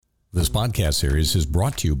This podcast series is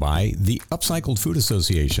brought to you by the Upcycled Food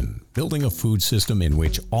Association, building a food system in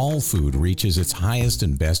which all food reaches its highest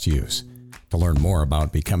and best use. To learn more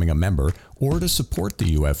about becoming a member or to support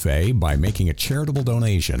the UFA by making a charitable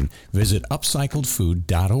donation, visit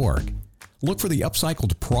upcycledfood.org. Look for the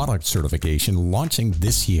Upcycled Product certification launching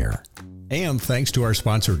this year. And thanks to our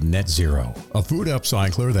sponsor, Net Zero, a food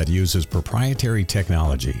upcycler that uses proprietary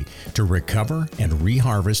technology to recover and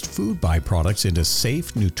reharvest food byproducts into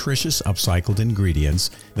safe, nutritious, upcycled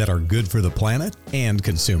ingredients that are good for the planet and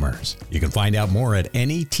consumers. You can find out more at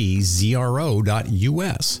netzro.us,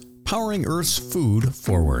 powering Earth's food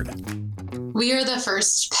forward. We are the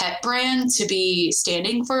first pet brand to be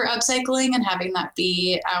standing for upcycling and having that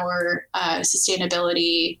be our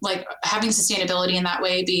sustainability, like having sustainability in that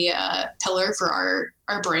way be a pillar for our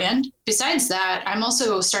brand. Besides that, I'm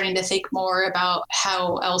also starting to think more about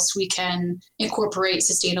how else we can incorporate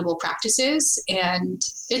sustainable practices, and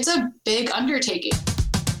it's a big undertaking.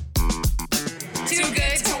 Too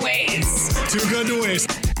good to waste. Too good to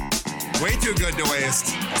waste. Way too good to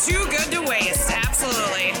waste. Too good to waste,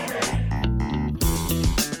 absolutely.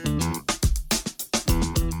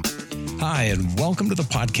 Hi, and welcome to the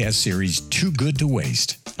podcast series Too Good to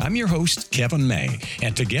Waste. I'm your host, Kevin May,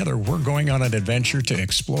 and together we're going on an adventure to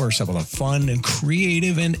explore some of the fun and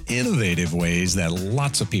creative and innovative ways that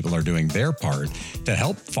lots of people are doing their part to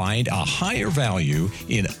help find a higher value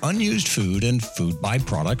in unused food and food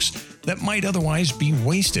byproducts that might otherwise be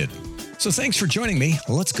wasted. So thanks for joining me.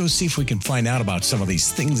 Let's go see if we can find out about some of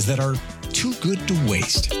these things that are too good to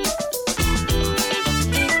waste.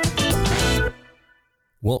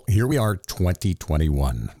 Well, here we are,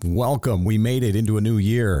 2021. Welcome. We made it into a new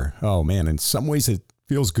year. Oh, man, in some ways it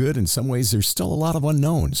feels good. In some ways, there's still a lot of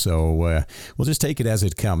unknown. So we'll just take it as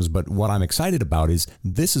it comes. But what I'm excited about is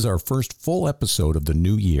this is our first full episode of the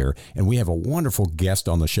new year. And we have a wonderful guest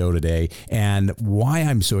on the show today. And why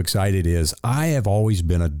I'm so excited is I have always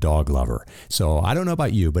been a dog lover. So I don't know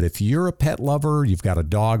about you, but if you're a pet lover, you've got a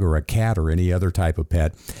dog or a cat or any other type of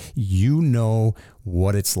pet, you know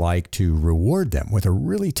what it's like to reward them with a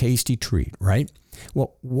really tasty treat, right?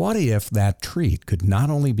 Well, what if that treat could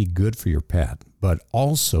not only be good for your pet, but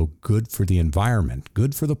also good for the environment,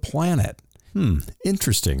 good for the planet?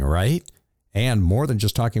 Interesting, right? And more than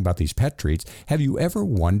just talking about these pet treats, have you ever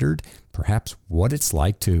wondered perhaps what it's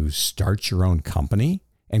like to start your own company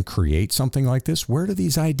and create something like this? Where do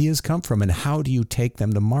these ideas come from and how do you take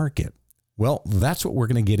them to market? Well, that's what we're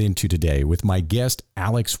going to get into today with my guest,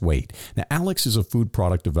 Alex Waite. Now, Alex is a food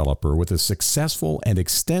product developer with a successful and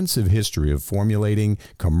extensive history of formulating,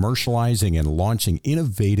 commercializing, and launching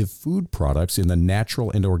innovative food products in the natural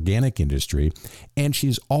and organic industry, and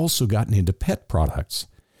she's also gotten into pet products.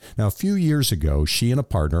 Now, a few years ago, she and a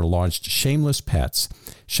partner launched Shameless Pets.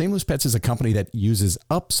 Shameless Pets is a company that uses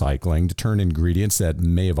upcycling to turn ingredients that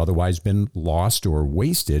may have otherwise been lost or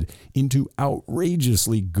wasted into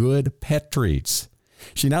outrageously good pet treats.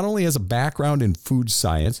 She not only has a background in food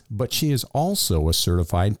science, but she is also a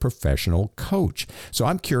certified professional coach. So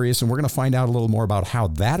I'm curious, and we're going to find out a little more about how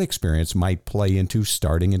that experience might play into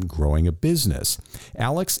starting and growing a business.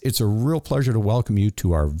 Alex, it's a real pleasure to welcome you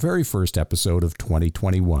to our very first episode of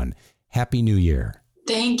 2021. Happy New Year.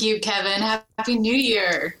 Thank you, Kevin. Happy New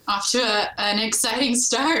Year. Off to an exciting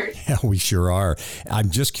start. Yeah, we sure are. I'm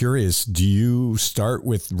just curious, do you start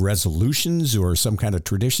with resolutions or some kind of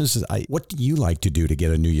traditions? What do you like to do to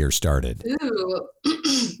get a new year started? Ooh,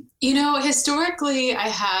 historically, I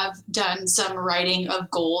have done some writing of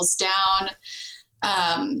goals down,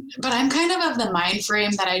 but I'm kind of the mind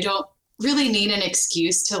frame that I don't really need an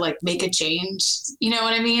excuse to make a change. You know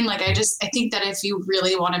what I mean? I think that if you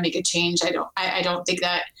really want to make a change, I don't think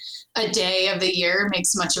that a day of the year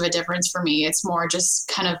makes much of a difference for me. It's more just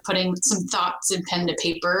kind of putting some thoughts and pen to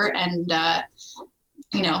paper and,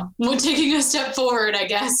 taking a step forward, I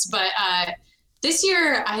guess. But, this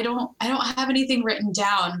year I don't have anything written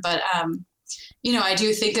down, but, I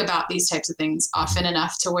do think about these types of things often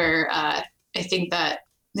enough to where, I think that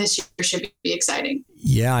this year should be exciting.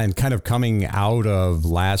 Yeah, and kind of coming out of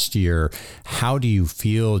last year, how do you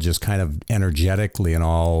feel just kind of energetically and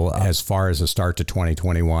all as far as the start to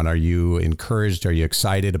 2021? Are you encouraged? Are you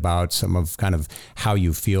excited about some of kind of how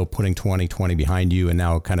you feel putting 2020 behind you and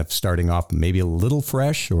now kind of starting off maybe a little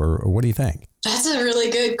fresh, or what do you think? That's a really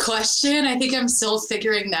good question. I think I'm still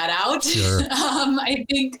figuring that out. Sure. I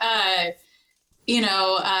think,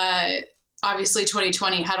 obviously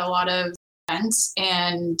 2020 had a lot of events,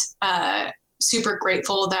 and super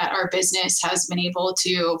grateful that our business has been able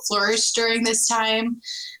to flourish during this time.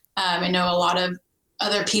 I know a lot of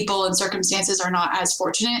other people and circumstances are not as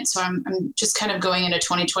fortunate. So I'm just kind of going into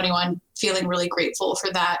 2021 feeling really grateful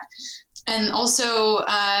for that. And also,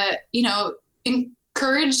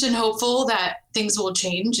 encouraged and hopeful that things will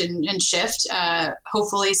change and shift.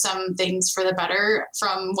 Hopefully some things for the better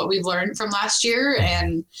from what we've learned from last year.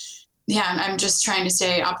 And yeah, I'm just trying to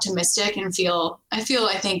stay optimistic and I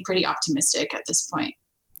think pretty optimistic at this point.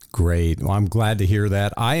 Great. Well, I'm glad to hear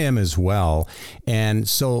that. I am as well. And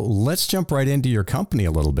so let's jump right into your company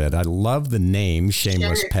a little bit. I love the name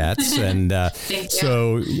Shameless Pets. And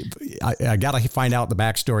so I got to find out the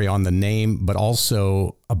backstory on the name, but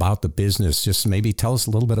also about the business. Just maybe tell us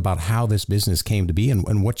a little bit about how this business came to be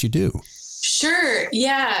and what you do. Sure.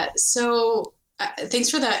 Yeah. So thanks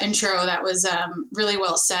for that intro. That was really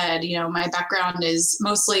well said. You know, my background is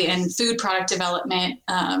mostly in food product development.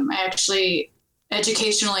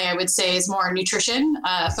 Educationally, I would say is more nutrition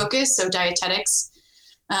focused, so dietetics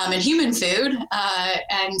and human food.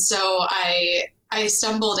 And so I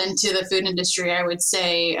stumbled into the food industry, I would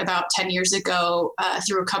say about 10 years ago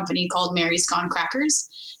through a company called Mary's Gone Crackers.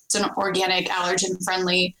 It's an organic,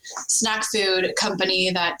 allergen-friendly snack food company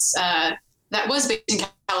that was based in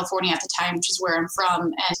California at the time, which is where I'm from.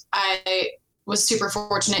 And I was super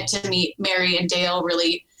fortunate to meet Mary and Dale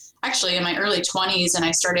really actually in my early 20s, and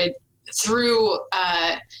I started through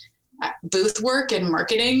booth work and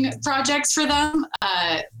marketing projects for them,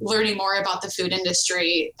 learning more about the food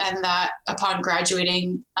industry. And that upon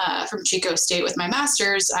graduating from Chico State with my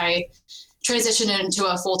master's, I transitioned into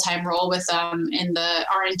a full-time role with them in the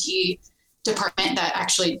R&D department that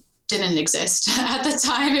actually didn't exist at the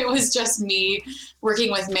time. It was just me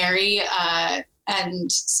working with Mary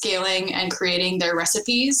and scaling and creating their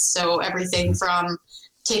recipes. So everything from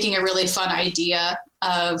taking a really fun idea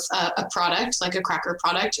of a product, like a cracker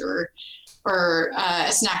product or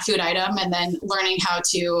a snack food item, and then learning how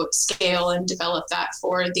to scale and develop that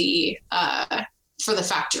for the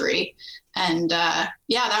factory. And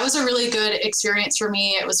that was a really good experience for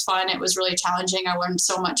me. It was fun. It was really challenging. I learned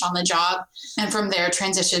so much on the job. And from there,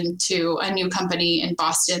 transitioned to a new company in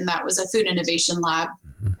Boston that was a food innovation lab,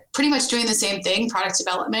 pretty much doing the same thing, product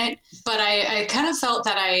development. But I kind of felt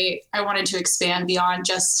that I wanted to expand beyond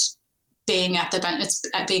just being at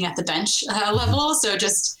the bench level. So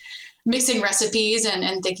just mixing recipes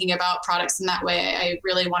and thinking about products in that way. I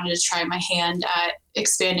really wanted to try my hand at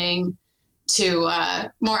expanding to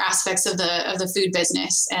more aspects of the food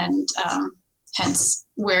business, and hence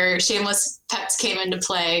where Shameless Pets came into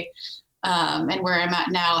play, and where I'm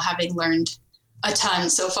at now, having learned a ton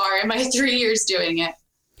so far in my 3 years doing it.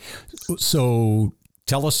 So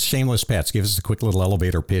tell us Shameless Pets. Give us a quick little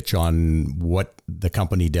elevator pitch on what the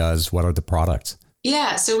company does. What are the products?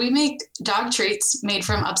 Yeah, so we make dog treats made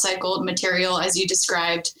from upcycled material, as you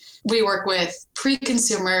described. We work with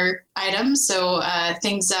pre-consumer items, so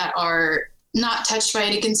things that are not touched by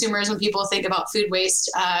any consumers. When people think about food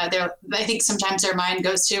waste, I think sometimes their mind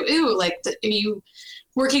goes to, ooh, like, are you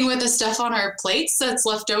working with the stuff on our plates that's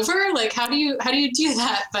left over? Like, how do you do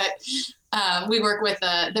that? But we work with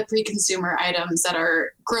the pre-consumer items that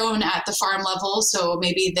are grown at the farm level. So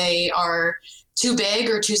maybe they are too big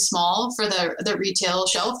or too small for the retail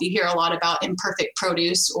shelf. You hear a lot about imperfect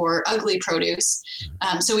produce or ugly produce.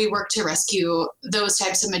 So we work to rescue those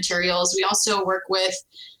types of materials. We also work with,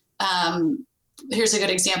 here's a good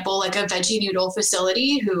example, like a veggie noodle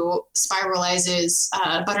facility who spiralizes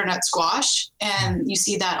butternut squash. And you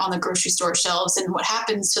see that on the grocery store shelves. And what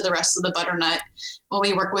happens to the rest of the butternut? Well,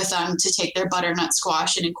 we work with them to take their butternut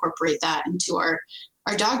squash and incorporate that into our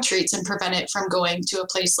dog treats and prevent it from going to a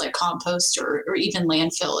place like compost or even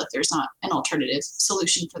landfill if there's not an alternative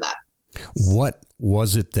solution for that. What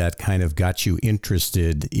was it that kind of got you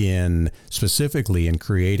interested in specifically in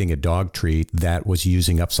creating a dog treat that was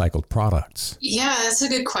using upcycled products? Yeah, that's a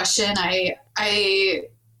good question. I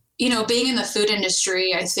being in the food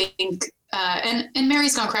industry, I think, and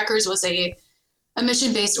Mary's Gone Crackers was a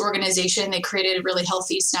mission-based organization. They created really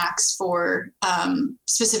healthy snacks for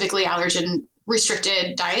specifically allergen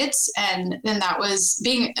restricted diets. And then that was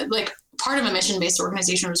being like part of a mission-based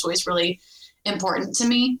organization was always really important to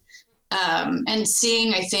me. And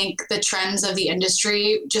seeing, I think, the trends of the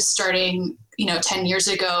industry just starting, 10 years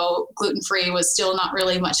ago, gluten-free was still not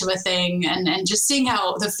really much of a thing. And just seeing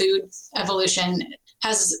how the food evolution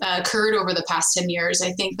has occurred over the past 10 years.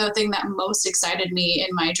 I think the thing that most excited me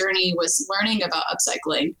in my journey was learning about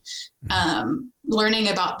upcycling, learning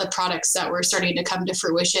about the products that were starting to come to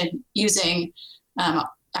fruition using,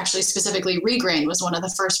 actually specifically Regrain was one of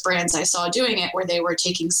the first brands I saw doing it, where they were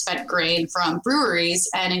taking spent grain from breweries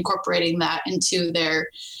and incorporating that into their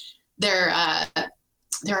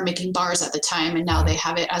they were making bars at the time, and now they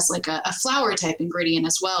have it as like a flour type ingredient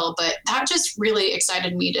as well. But that just really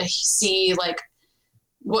excited me to see like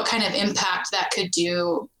what kind of impact that could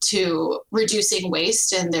do to reducing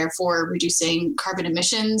waste and therefore reducing carbon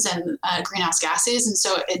emissions and greenhouse gases. And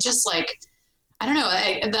so it just like, I don't know,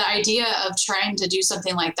 the idea of trying to do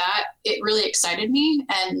something like that, it really excited me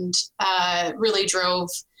and really drove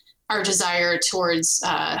our desire towards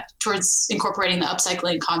incorporating the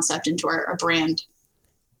upcycling concept into our brand.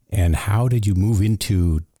 And how did you move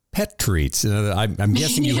into pet treats? I'm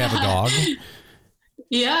guessing you have a dog.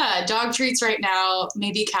 Yeah, dog treats right now,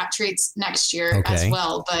 maybe cat treats next year as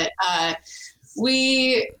well. But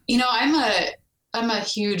I'm a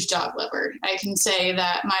huge dog lover. I can say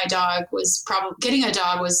that my dog was getting a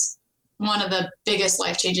dog was one of the biggest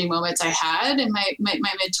life-changing moments I had in my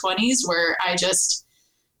mid-20s, where I just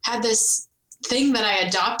had this thing that I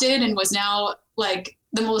adopted and was now like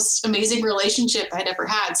the most amazing relationship I'd ever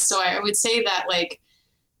had. So I would say that like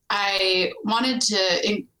I wanted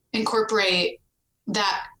to incorporate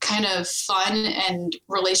that kind of fun and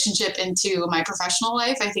relationship into my professional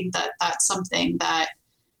life. I think that that's something that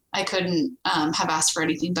I couldn't have asked for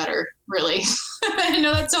anything better, really. I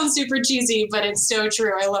know that sounds super cheesy, but it's so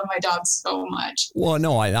true. I love my dogs so much. Well,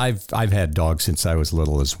 no, I've had dogs since I was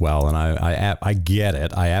little as well, and I get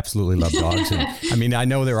it. I absolutely love dogs. And, I mean, I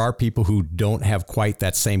know there are people who don't have quite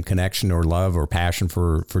that same connection or love or passion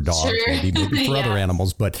for dogs, sure. maybe for other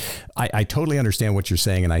animals, but I totally understand what you're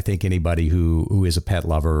saying, and I think anybody who is a pet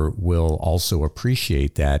lover will also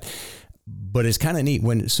appreciate that. But it's kind of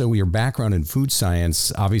neat so your background in food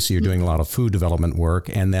science, obviously you're doing a lot of food development work.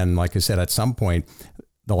 And then, like I said, at some point,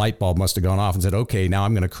 the light bulb must have gone off and said, okay, now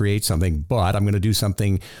I'm going to create something, but I'm going to do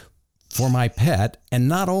something for my pet, and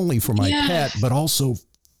not only for my pet, but also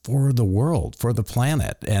for the world, for the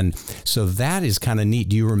planet. And so that is kind of neat.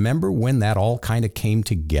 Do you remember when that all kind of came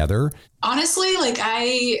together? Honestly, like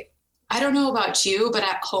I don't know about you, but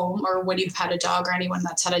at home, or when you've had a dog or anyone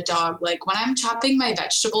that's had a dog, like when I'm chopping my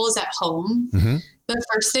vegetables at home, the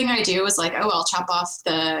first thing I do is like, I'll chop off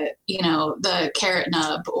the carrot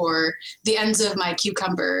nub or the ends of my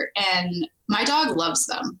cucumber. And my dog loves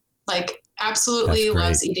them, like absolutely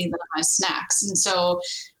loves eating them as snacks. And so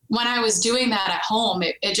when I was doing that at home,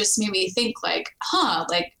 it just made me think like,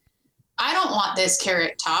 like I don't want this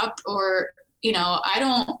carrot top, or I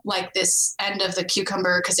don't like this end of the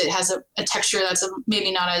cucumber because it has a texture that's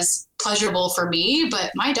maybe not as pleasurable for me,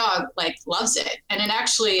 but my dog like loves it. And it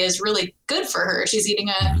actually is really good for her. She's eating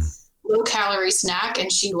a low calorie snack,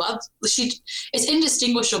 and it's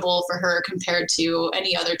indistinguishable for her compared to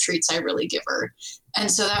any other treats I really give her.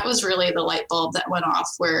 And so that was really the light bulb that went off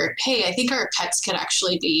where, hey, I think our pets could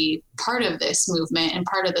actually be part of this movement and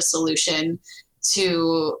part of the solution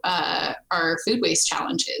to our food waste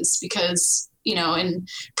challenges, because in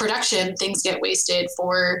production, things get wasted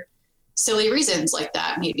for silly reasons like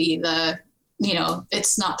that. Maybe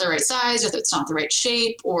it's not the right size, or it's not the right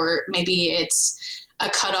shape, or maybe it's a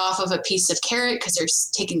cut off of a piece of carrot because they're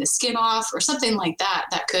taking the skin off, or something like that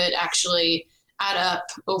could actually add up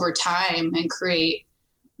over time and create,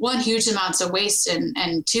 one, huge amounts of waste,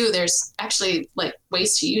 and two, there's actually like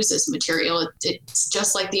ways to use this material. It's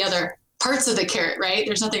just like the other parts of the carrot, right?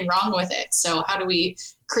 There's nothing wrong with it. So how do we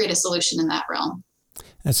create a solution in that realm?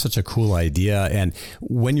 That's such a cool idea. And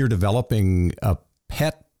when you're developing a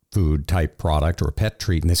pet food type product, or a pet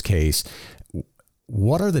treat in this case,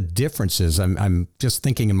 what are the differences? I'm just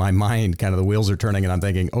thinking in my mind, kind of the wheels are turning, and I'm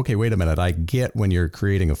thinking, okay, wait a minute. I get when you're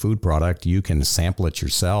creating a food product, you can sample it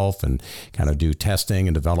yourself and kind of do testing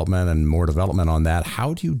and development and more development on that.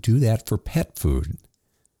 How do you do that for pet food?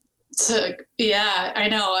 So, yeah, I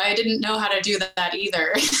know. I didn't know how to do that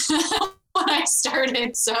either when I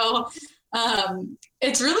started. So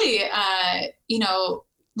it's really,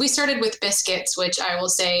 we started with biscuits, which I will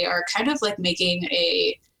say are kind of like making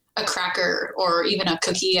a cracker or even a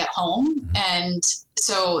cookie at home. And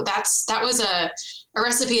so that was a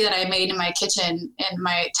recipe that I made in my kitchen in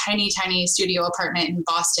my tiny, tiny studio apartment in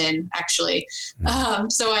Boston, actually.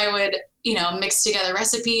 So I would, mix together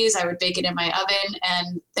recipes. I would bake it in my oven,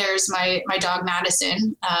 and there's my dog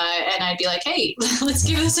Madison. And I'd be like, hey, let's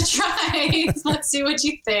give this a try. Let's see what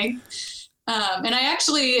you think. And I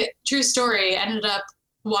actually, true story, ended up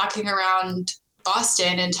walking around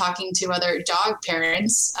Boston and talking to other dog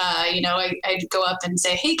parents. I'd go up and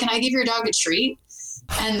say, hey, can I give your dog a treat?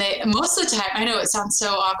 And most of the time, I know it sounds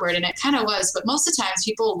so awkward, and it kind of was, but most of the times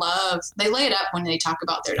people they lay it up when they talk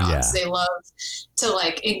about their dogs. Yeah. They love to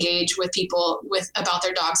like engage with people about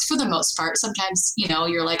their dogs for the most part. Sometimes,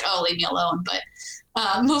 you're like, oh, leave me alone. But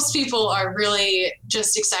most people are really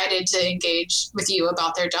just excited to engage with you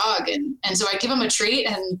about their dog. And so I give them a treat,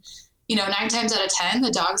 and, 9 times out of 10,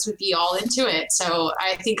 the dogs would be all into it. So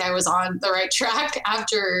I think I was on the right track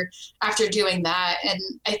after doing that. And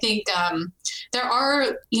I think there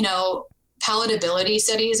are, palatability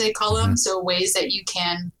studies, they call them. So ways that you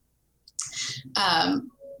can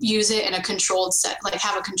use it in a controlled set, like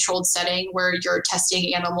have a controlled setting where you're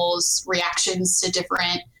testing animals' reactions to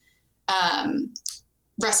different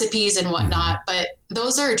recipes and whatnot, but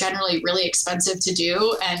those are generally really expensive to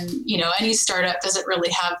do. And, any startup doesn't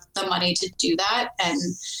really have the money to do that. And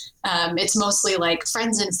it's mostly like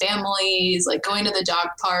friends and families, like going to the dog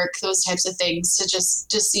park, those types of things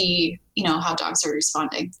to see, how dogs are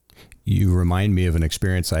responding. You remind me of an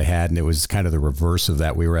experience I had, and it was kind of the reverse of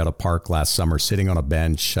that. We were at a park last summer sitting on a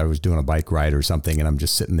bench. I was doing a bike ride or something, and I'm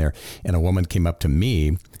just sitting there, and a woman came up to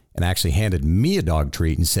me and actually handed me a dog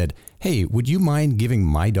treat and said, "Hey, would you mind giving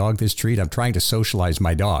my dog this treat? I'm trying to socialize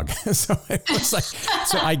my dog." So it was like,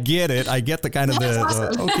 so I get it. I get the kind of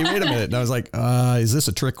okay, wait a minute. And I was like, is this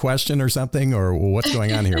a trick question or something, or what's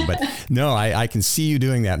going on here? But no, I can see you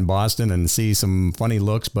doing that in Boston and see some funny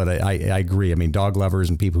looks, but I agree. I mean, dog lovers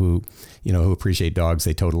and people who, who appreciate dogs,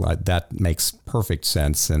 that makes perfect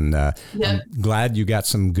sense. And I'm glad you got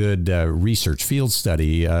some good research, field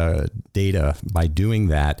study data by doing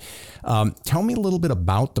that. Tell me a little bit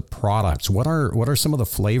about the products. What are some of the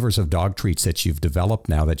flavors of dog treats that you've developed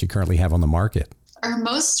now that you currently have on the market? Our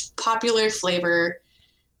most popular flavor,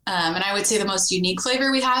 and I would say the most unique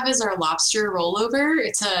flavor we have, is our lobster rollover.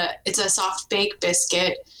 It's a soft baked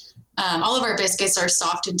biscuit. All of our biscuits are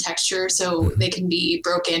soft in texture, so they can be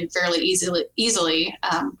broken fairly easily.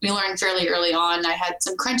 We learned fairly early on. I had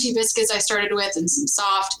some crunchy biscuits I started with and some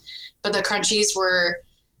soft, but the crunchies were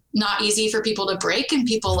not easy for people to break, and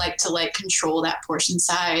people like to control that portion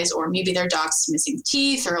size, or maybe their dog's missing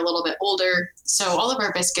teeth or a little bit older. So all of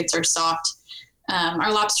our biscuits are soft.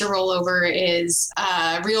 Our lobster rollover is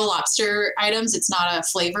real lobster items. It's not a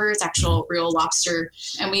flavor, it's actual real lobster.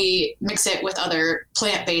 And we mix it with other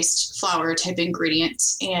plant-based flour type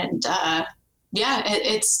ingredients. And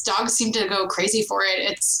it's dogs seem to go crazy for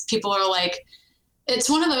it. People are like, it's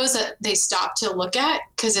one of those that they stop to look at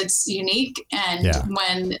because it's unique. And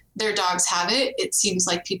when their dogs have it, it seems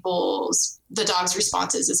like the dogs'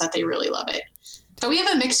 responses is that they really love it. But we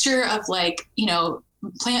have a mixture of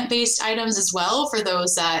plant-based items as well for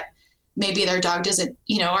those that maybe their dog doesn't,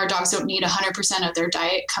 our dogs don't need 100% of their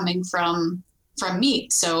diet coming from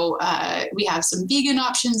meat. So we have some vegan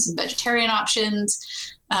options and vegetarian options,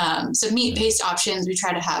 some meat-based options. We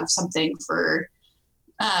try to have something for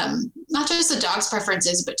not just the dog's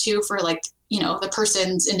preferences, but too for the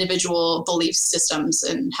person's individual belief systems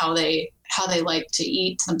and how they like to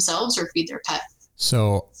eat themselves or feed their pet.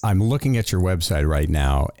 So I'm looking at your website right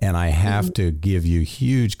now, and I have to give you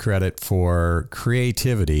huge credit for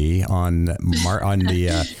creativity on the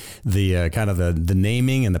kind of the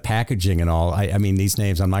naming and the packaging and all. I mean, these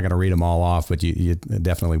names, I'm not going to read them all off, but you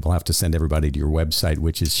definitely will have to send everybody to your website,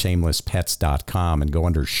 which is shamelesspets.com, and go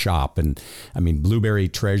under shop. And I mean, Blueberry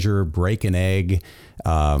Treasure, Break an Egg,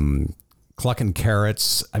 Clucking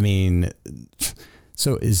Carrots. I mean,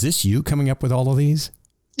 so is this you coming up with all of these?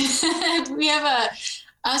 We have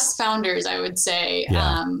us founders, I would say,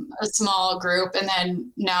 a small group. And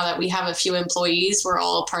then now that we have a few employees, we're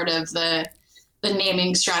all part of the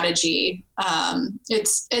naming strategy.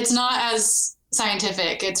 It's not as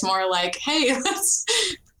scientific. It's more like, hey, let's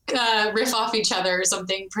riff off each other or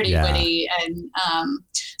something pretty witty. And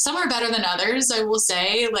some are better than others, I will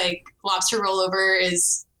say. Like lobster rollover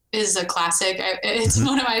is a classic. It's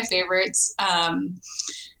one of my favorites.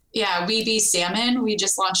 Weeby Salmon. We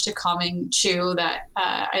just launched a calming chew that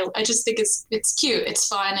I just think it's cute. It's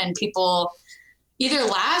fun, and people either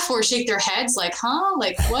laugh or shake their heads like, huh?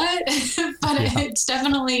 Like what? But it's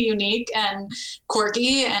definitely unique and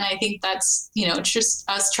quirky. And I think that's, just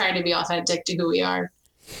us trying to be authentic to who we are.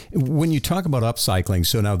 When you talk about upcycling,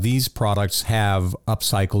 so now these products have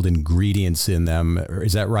upcycled ingredients in them,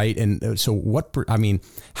 is that right? And so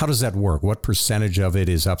how does that work? What percentage of it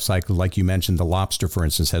is upcycled? Like you mentioned, the lobster, for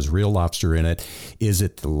instance, has real lobster in it. Is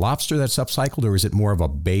it the lobster that's upcycled, or is it more of a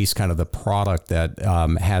base, kind of the product that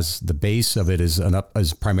has the base of it is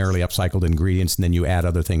primarily upcycled ingredients, and then you add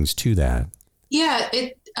other things to that? Yeah,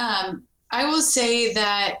 I will say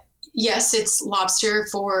that yes, it's lobster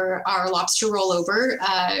for our lobster rollover.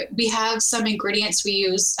 We have some ingredients we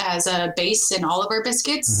use as a base in all of our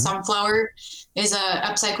biscuits. Mm-hmm. Sunflower is a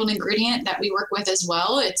upcycled ingredient that we work with as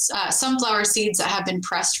well. It's sunflower seeds that have been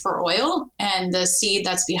pressed for oil, and the seed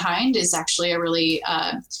that's behind is actually a really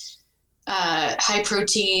high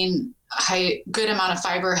protein, good amount of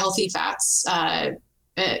fiber, healthy fats.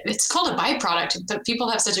 It's called a byproduct, but people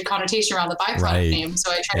have such a connotation around the byproduct name.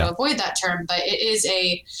 So I try to avoid that term, but it is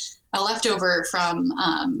a leftover from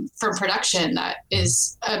production that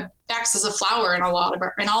is acts as a flour in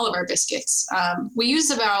all of our biscuits. We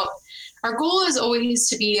use our goal is always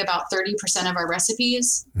to be about 30% of our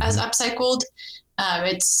recipes as upcycled.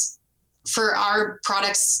 It's for our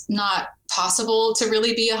products not possible to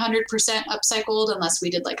really be 100% upcycled unless we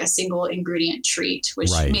did like a single ingredient treat,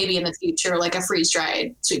 which maybe in the future, like a freeze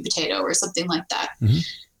dried sweet potato or something like that.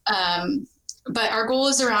 But our goal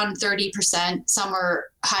is around 30%. Some are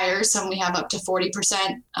higher, some we have up to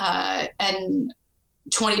 40%, and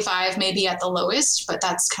 25 maybe at the lowest, but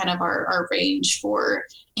that's kind of our range for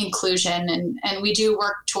inclusion. And we do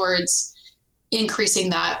work towards increasing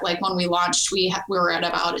that. Like when we launched, we were at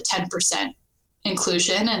about a 10%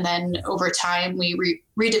 inclusion. And then over time, we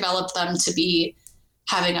redeveloped them to be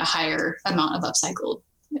having a higher amount of upcycled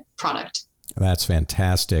product. That's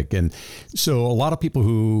fantastic. And so a lot of people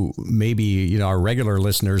who maybe, our regular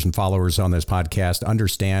listeners and followers on this podcast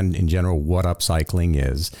understand in general what upcycling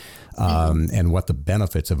is and what the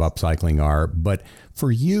benefits of upcycling are. But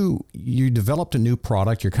for you developed a new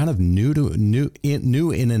product. You're kind of new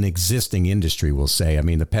in an existing industry, we'll say. I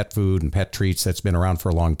mean, the pet food and pet treats, that's been around for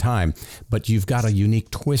a long time, but you've got a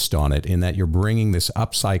unique twist on it in that you're bringing this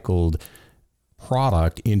upcycled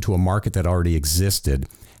product into a market that already existed.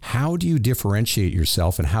 How do you differentiate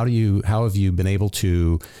yourself, and how have you been able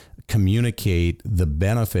to communicate the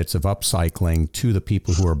benefits of upcycling to the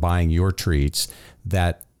people who are buying your treats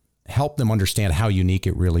that help them understand how unique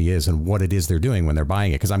it really is and what it is they're doing when they're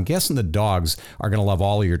buying it? Because I'm guessing the dogs are going to love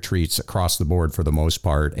all of your treats across the board for the most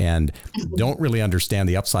part and don't really understand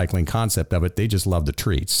the upcycling concept of it. They just love the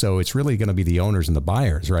treats. So it's really going to be the owners and the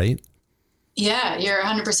buyers, right? Yeah, you're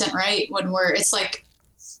 100% right. It's like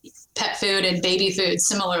pet food and baby food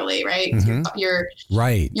similarly, right? You're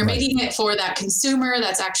making it for that consumer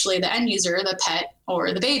that's actually the end user, the pet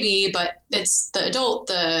or the baby, but it's the adult,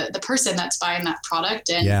 the person that's buying that product.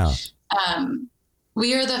 And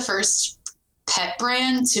we are the first pet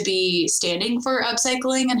brand to be standing for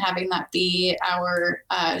upcycling and having that be our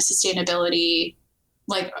sustainability,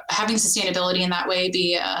 like having sustainability in that way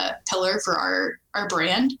be a pillar for our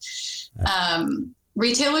brand.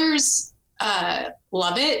 Retailers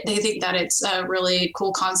love it. They think that it's a really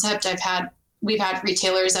cool concept. We've had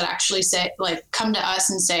retailers that actually come to us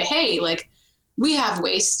and say, hey, like we have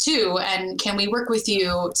waste too. And can we work with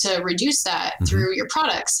you to reduce that through your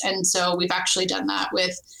products? And so we've actually done that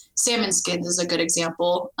with salmon skins is a good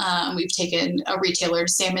example. We've taken a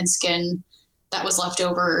retailer's salmon skin that was left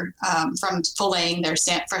over from filleting their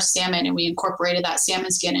fresh salmon, and we incorporated that salmon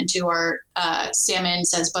skin into our salmon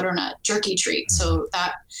says butternut jerky treat. So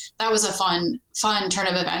that was a fun turn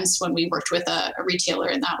of events when we worked with a retailer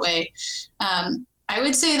in that way. I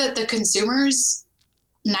would say that the consumers,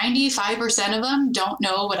 95% of them don't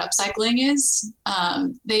know what upcycling is.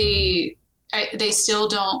 They still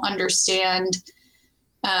don't understand.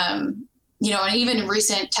 And even in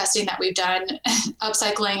recent testing that we've done,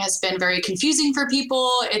 upcycling has been very confusing for people.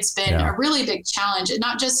 It's been a really big challenge,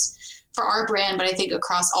 not just for our brand, but I think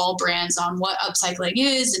across all brands on what upcycling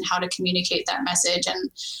is and how to communicate that message. And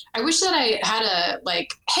I wish that I had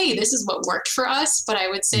hey, this is what worked for us, but I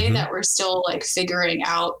would say that we're still figuring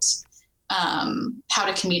out how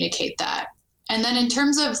to communicate that. And then in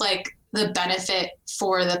terms of the benefit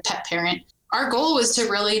for the pet parent, our goal was to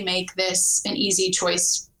really make this an easy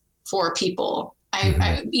choice for people.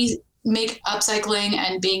 I make upcycling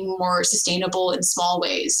and being more sustainable in small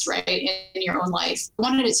ways, right, in your own life. I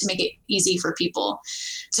wanted it to make it easy for people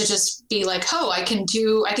to just be like, oh, I can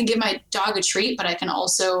give my dog a treat, but I can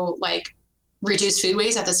also reduce food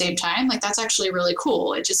waste at the same time. That's actually really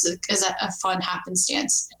cool. It just is a fun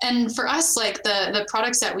happenstance. And for us, the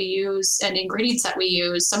products that we use and ingredients that we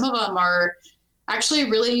use, some of them are actually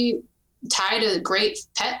really tied to great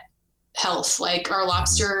pet health. Our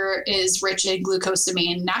lobster is rich in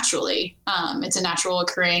glucosamine naturally. It's a natural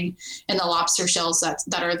occurring in the lobster shells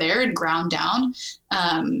that are there and ground down.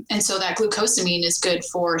 And so that glucosamine is good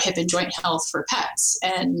for hip and joint health for pets.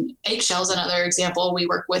 And eggshells, another example, we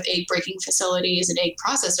work with egg breaking facilities and egg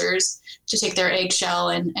processors to take their eggshell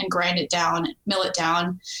and grind it down, mill it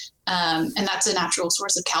down. And that's a natural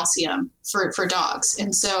source of calcium for dogs.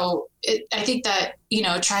 And so I think that,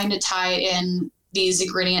 trying to tie in these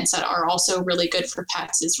ingredients that are also really good for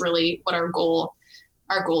pets is really what our goal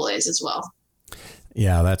is as well.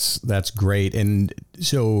 Yeah, that's great. And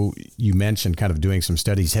so you mentioned kind of doing some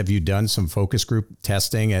studies. Have you done some focus group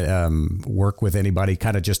testing, work with anybody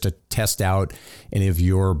kind of just to test out any of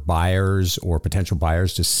your buyers or potential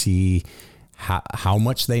buyers to see how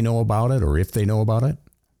much they know about it or if they know about it?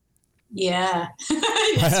 Yeah.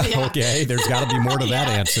 Yes, yeah. Okay, there's got to be more to that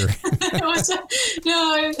answer.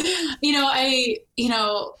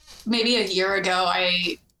 Maybe a year ago,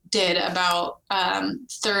 I did about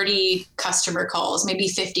 30 customer calls, maybe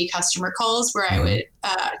 50 customer calls where I would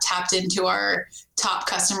tapped into our top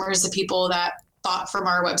customers, the people that bought from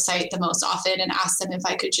our website the most often, and asked them if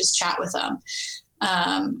I could just chat with them.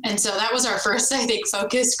 And so that was our first, I think,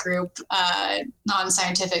 focus group,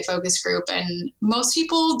 non-scientific focus group. And most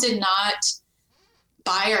people did not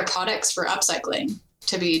buy our products for upcycling,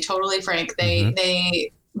 to be totally frank.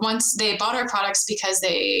 They once they bought our products because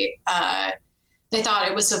they thought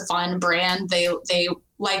it was a fun brand. They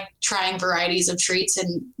liked trying varieties of treats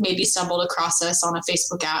and maybe stumbled across us on a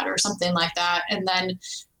Facebook ad or something like that. And then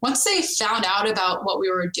once they found out about what we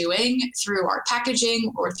were doing through our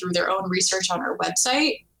packaging or through their own research on our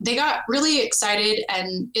website, they got really excited,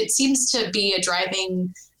 and it seems to be a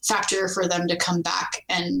driving factor for them to come back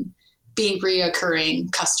and be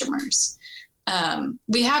reoccurring customers.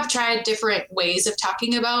 We have tried different ways of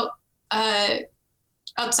talking about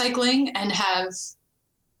upcycling and have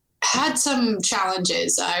had some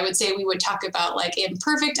challenges. I would say we would talk about like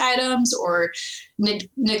imperfect items or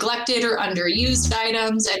neglected or underused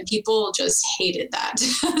items, and people just hated that.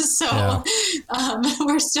 So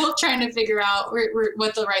we're still trying to figure out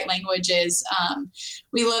what the right language is.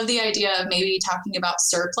 We love the idea of maybe talking about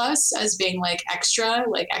surplus as being like extra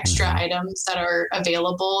items that are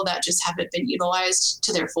available that just haven't been utilized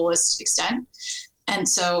to their fullest extent. And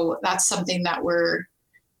so that's something that we're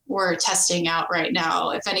testing out right now.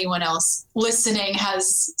 If anyone else listening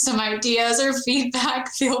has some ideas or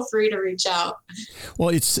feedback, feel free to reach out. Well,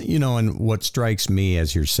 it's, and what strikes me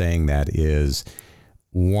as you're saying that is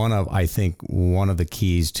one of the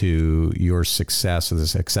keys to your success, or the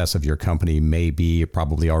success of your company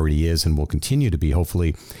probably already is, and will continue to be,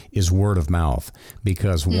 hopefully, is word of mouth.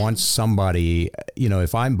 Because once somebody,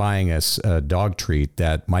 if I'm buying a dog treat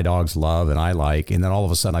that my dogs love and I like, and then all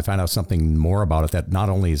of a sudden I find out something more about it that not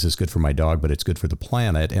only is this good for my dog, but it's good for the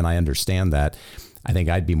planet, and I understand that, I think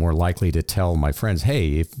I'd be more likely to tell my friends,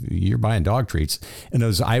 hey, if you're buying dog treats, and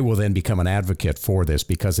I will then become an advocate for this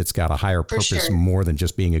because it's got a higher purpose more than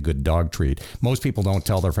just being a good dog treat. Most people don't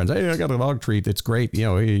tell their friends, hey, I got a dog treat. It's great.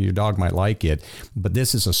 Your dog might like it. But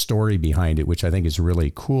this is a story behind it, which I think is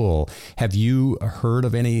really cool. Have you heard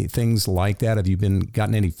of any things like that? Have you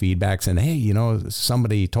gotten any feedback saying, hey,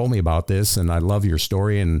 somebody told me about this and I love your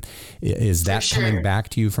story? And is that coming back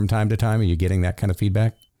to you from time to time? Are you getting that kind of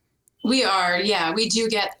feedback? We are. Yeah. We do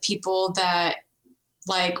get people that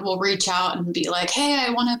will reach out and be like, hey, I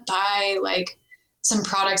want to buy some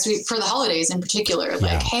products for the holidays in particular.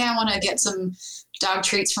 Hey, I want to get some dog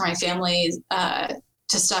treats for my family to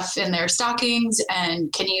stuff in their stockings.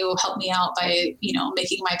 And can you help me out by,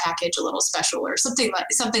 making my package a little special or something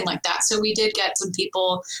like that. So we do get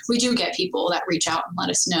people that reach out and let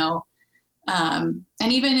us know. And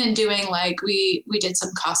even in doing we did some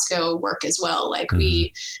Costco work as well.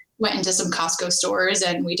 We went into some Costco stores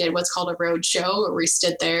and we did what's called a road show, where we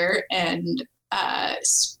stood there and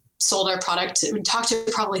sold our product. We talked to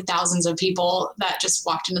probably thousands of people that just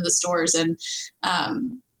walked into the stores. And,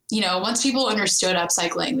 once people understood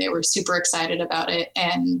upcycling, they were super excited about it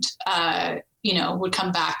and, would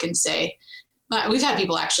come back and say, we've had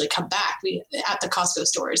people actually come back at the Costco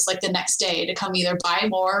stores the next day to come either buy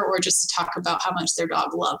more or just to talk about how much their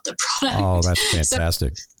dog loved the product. Oh, that's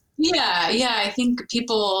fantastic. Yeah. I think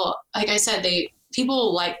people, like I said,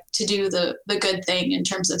 people like to do the good thing in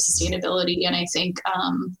terms of sustainability. And I think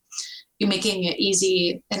making it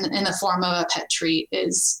easy in the form of a pet treat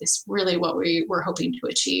is really what we're hoping to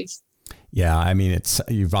achieve. Yeah, I mean,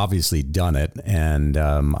 you've obviously done it, and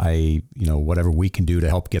whatever we can do to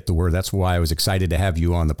help get the word. That's why I was excited to have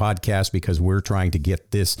you on the podcast, because we're trying to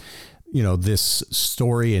get this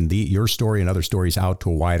story and your story and other stories out to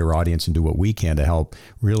a wider audience and do what we can to help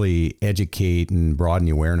really educate and broaden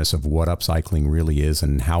the awareness of what upcycling really is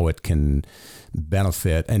and how it can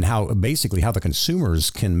benefit, and how the consumers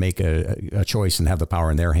can make a choice and have the power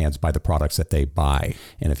in their hands by the products that they buy.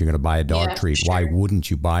 And if you're going to buy a dog treat, why wouldn't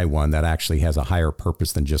you buy one that actually has a higher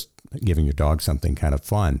purpose than just giving your dog something kind of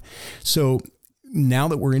fun? So now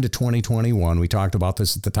that we're into 2021, we talked about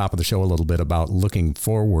this at the top of the show a little bit about looking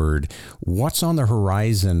forward. What's on the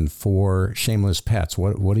horizon for Shameless Pets?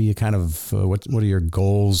 What are you what are your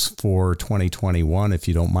goals for 2021, if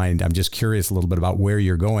you don't mind? I'm just curious a little bit about where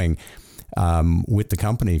you're going. with the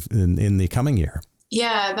company in the coming year?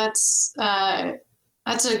 Yeah, that's a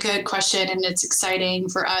good question, and it's exciting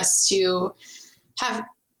for us to have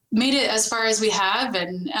made it as far as we have,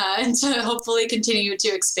 and to hopefully continue to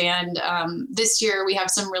expand. This year, we have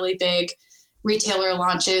some really big retailer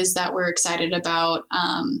launches that we're excited about.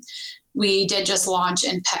 We did just launch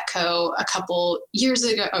in Petco a couple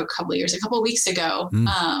weeks ago.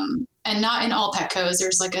 And not in all Petcos.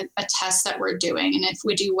 There's like a test that we're doing. And if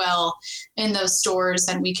we do well in those stores,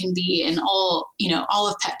 then we can be in all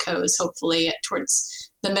of Petcos, hopefully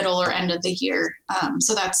towards the middle or end of the year.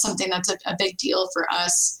 So that's something that's a big deal for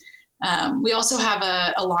us. We also have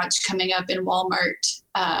a launch coming up in Walmart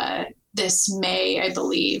this May, I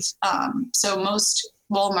believe. So most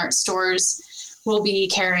Walmart stores will be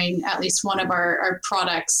carrying at least one of our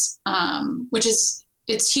products, which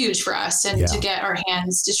it's huge for us. And to get our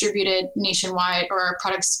hands distributed nationwide, or our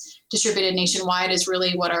products distributed nationwide, is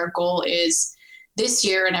really what our goal is this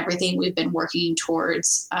year, and everything we've been working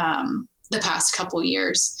towards the past couple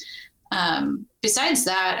years. Besides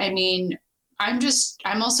that, I mean, I'm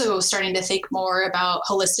also starting to think more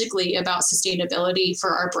holistically about sustainability for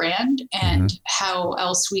our brand, and how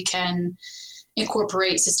else we can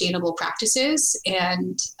incorporate sustainable practices.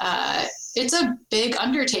 And it's a big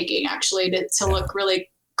undertaking, actually, to look really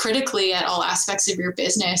critically at all aspects of your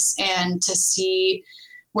business and to see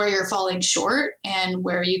where you're falling short and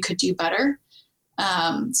where you could do better.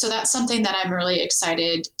 So that's something that I'm really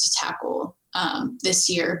excited to tackle this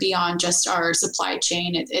year, beyond just our supply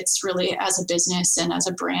chain. It's really, as a business and as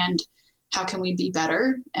a brand, how can we be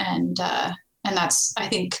better? And that's, I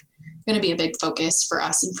think, going to be a big focus for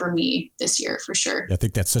us and for me this year, for sure. I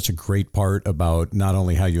think that's such a great part about not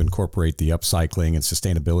only how you incorporate the upcycling and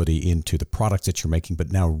sustainability into the products that you're making,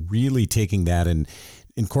 but now really taking that and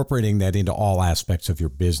incorporating that into all aspects of your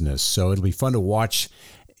business. So it'll be fun to watch,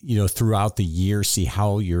 throughout the year, see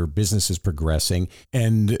how your business is progressing.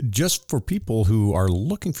 And just for people who are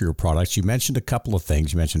looking for your products, you mentioned a couple of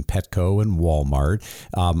things. You mentioned Petco and Walmart.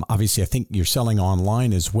 Obviously, I think you're selling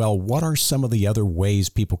online as well. What are some of the other ways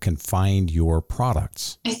people can find your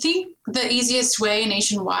products? I think the easiest way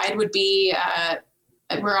nationwide would be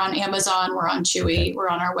we're on Amazon, we're on Chewy, we're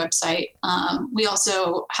on our website. We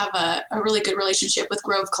also have a really good relationship with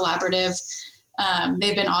Grove Collaborative.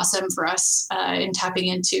 They've been awesome for us in tapping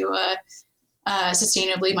into a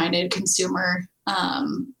sustainably minded consumer.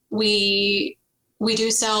 We do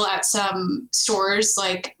sell at some stores,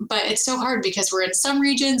 but it's so hard because we're in some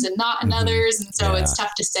regions and not in others. And so it's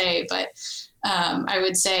tough to say, but I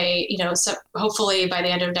would say, so hopefully by the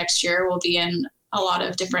end of next year, we'll be in a lot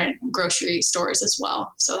of different grocery stores as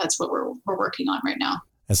well. So that's what we're working on right now.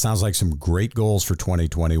 That sounds like some great goals for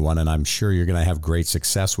 2021, and I'm sure you're going to have great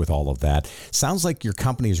success with all of that. Sounds like your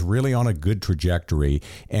company is really on a good trajectory.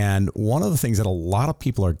 And one of the things that a lot of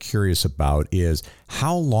people are curious about is,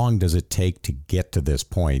 how long does it take to get to this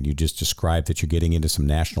point? You just described that you're getting into some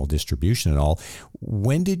national distribution and all.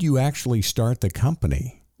 When did you actually start the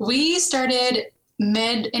company? We started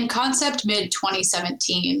mid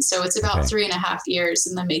 2017. So it's about 3.5 years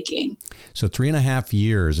in the making. So 3.5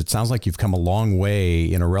 years. It sounds like you've come a long way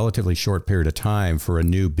in a relatively short period of time for a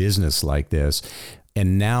new business like this.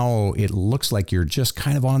 And now it looks like you're just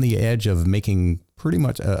kind of on the edge of making pretty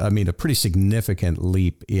much, a pretty significant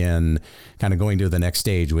leap in kind of going to the next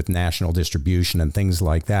stage with national distribution and things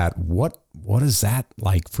like that. What is that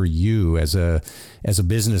like for you as a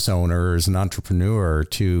business owner, as an entrepreneur,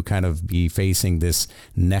 to kind of be facing this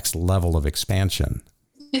next level of expansion?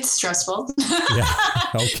 It's stressful. Yeah.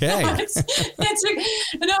 Okay. It is.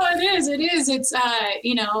 It's,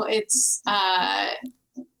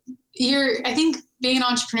 I think being an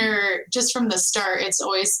entrepreneur, just from the start, it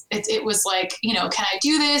was like, can I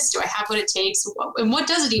do this? Do I have what it takes? And what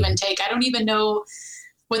does it even take? I don't even know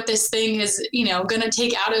what this thing is, going to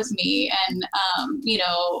take out of me. And,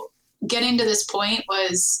 getting to this point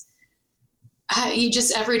was, you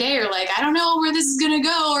just every day are like, I don't know where this is going to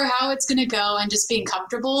go or how it's going to go. And just being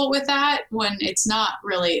comfortable with that when it's not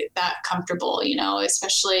really that comfortable,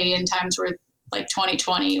 especially in times where, like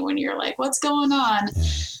 2020, when you're like, what's going on?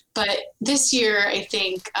 But this year, I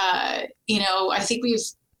think, I think we've,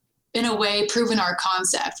 in a way, proven our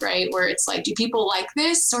concept, right? Where it's like, do people like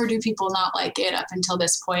this or do people not like it up until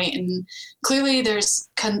this point? And clearly there's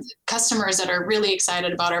customers that are really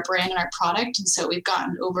excited about our brand and our product. And so we've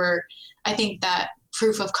gotten over, I think, that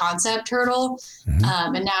proof of concept hurdle.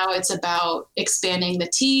 And now it's about expanding the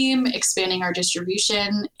team, expanding our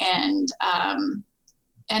distribution. And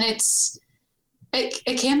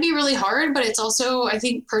it can be really hard, but it's also, I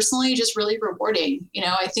think, personally, just really rewarding.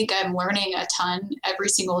 I think I'm learning a ton every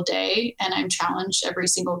single day, and I'm challenged every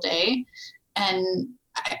single day. And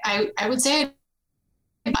I would say,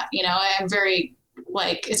 you know, I'm very,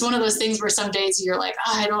 like, it's one of those things where some days you're like,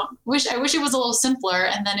 oh, I wish it was a little simpler.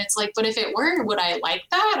 And then it's like, but if it were, would I like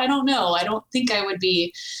that? I don't know. I don't think I would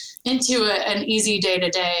be into an easy day to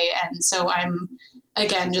day. And so I'm,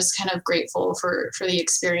 again, just kind of grateful for the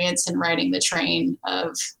experience and riding the train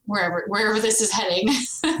of wherever this is heading.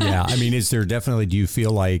 Yeah. I mean, do you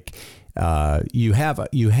feel like you have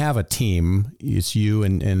a team, it's you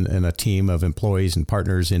and a team of employees and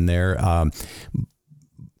partners in there.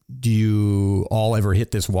 Do you all ever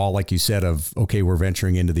hit this wall, like you said, of, okay, we're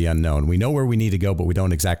venturing into the unknown. We know where we need to go, but we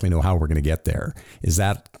don't exactly know how we're going to get there. Is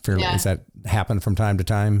that fair? Yeah. Does that happen from time to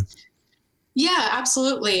time? Yeah,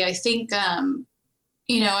 absolutely. I think,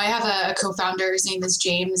 you know, I have a co-founder, his name is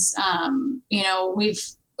James. You know, we've,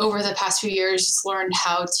 over the past few years, just learned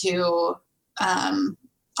how to,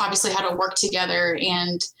 obviously how to work together.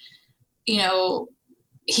 And, you know,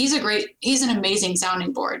 he's an amazing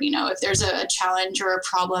sounding board. You know, if there's a challenge or a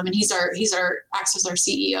problem, and acts as our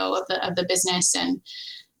CEO of the business. And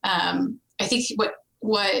I think what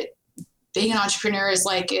being an entrepreneur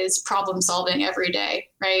is problem solving every day,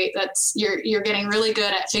 right? That's you're getting really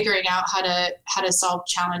good at figuring out how to solve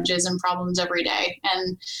challenges and problems every day.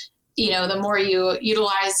 And, you know, the more you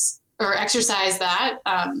utilize or exercise that,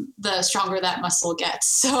 the stronger that muscle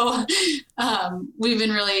gets. So we've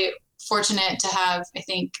been really fortunate to have, I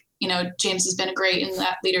think, you know, James has been great in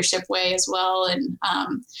that leadership way as well. And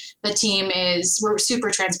the team we're super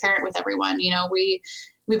transparent with everyone. You know, we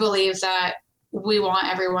believe that we want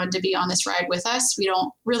everyone to be on this ride with us. We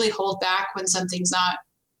don't really hold back when something's not,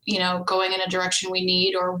 you know, going in a direction we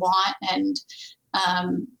need or want.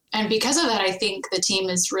 And because of that, I think the team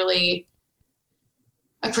is really,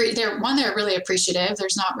 they're really appreciative.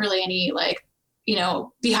 There's not really any, like, you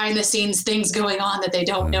know, behind the scenes things going on that they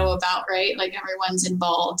don't know about, right? Like, everyone's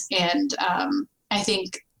involved. And I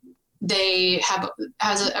think they have,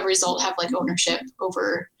 as a result, have like ownership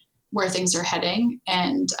over where things are heading.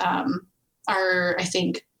 And I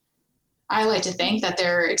like to think that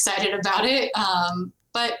they're excited about it.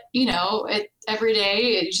 But, you know, every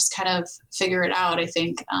day you just kind of figure it out. I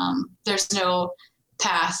think there's no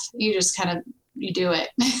path. You just kind of, you do it.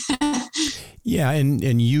 Yeah.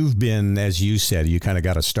 And you've been, as you said, you kind of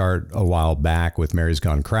got to start a while back with Mary's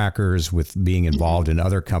Gone Crackers, with being involved in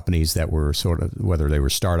other companies that were sort of, whether they were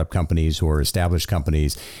startup companies or established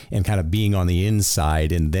companies, and kind of being on the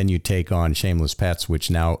inside. And then you take on Shameless Pets,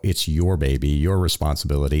 which now it's your baby, your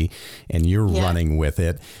responsibility, and you're running with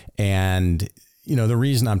it. And, you know, the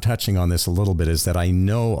reason I'm touching on this a little bit is that I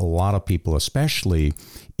know a lot of people, especially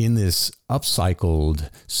in this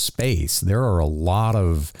upcycled space, there are a lot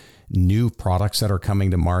of new products that are coming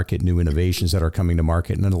to market, new innovations that are coming to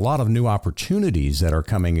market, and a lot of new opportunities that are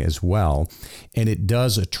coming as well. And it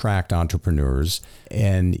does attract entrepreneurs.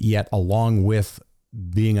 And yet, along with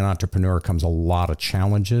being an entrepreneur comes a lot of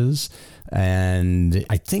challenges. And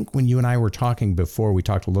I think when you and I were talking before, we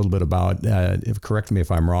talked a little bit about, correct me if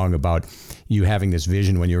I'm wrong, about you having this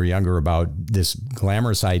vision when you were younger about this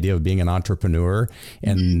glamorous idea of being an entrepreneur,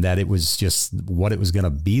 and that it was just what it was going to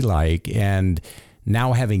be like. And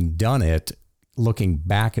now, having done it, looking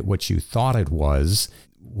back at what you thought it was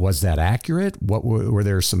that accurate? What were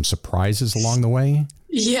there some surprises along the way?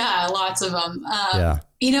 Yeah, lots of them.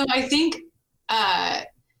 You know, I think I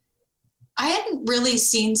hadn't really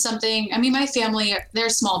seen something. I mean, my family, they're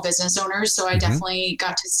small business owners, so I definitely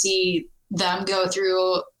got to see them go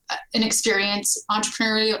through an experience in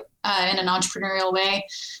an entrepreneurial way.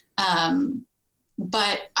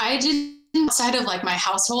 But I didn't, outside of like my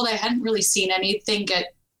household, I hadn't really seen anything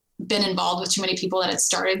been involved with too many people that had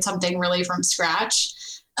started something really from scratch.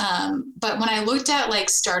 But when I looked at like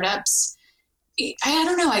startups, I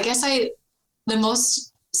don't know, I guess the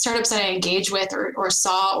most startups that I engaged with or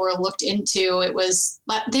saw or looked into,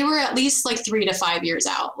 they were at least like 3 to 5 years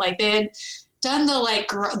out. Like, they had done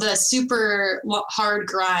the super hard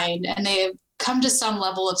grind, and they have come to some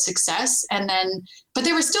level of success. But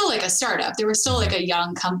they were still like a startup. They were still like a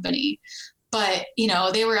young company, but, you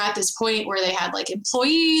know, they were at this point where they had like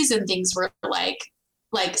employees, and things were like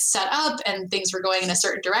set up, and things were going in a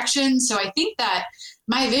certain direction. So I think that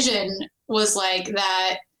my vision was like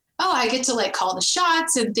that, oh, I get to like call the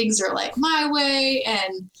shots, and things are like my way.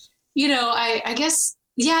 And, you know, I guess,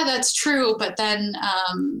 yeah, that's true. But then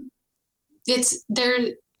it's there,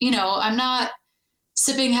 you know, I'm not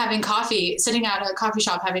sitting at a coffee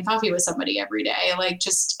shop, having coffee with somebody every day, like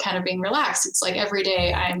just kind of being relaxed. It's like every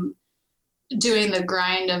day I'm doing the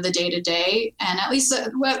grind of the day to day. And at least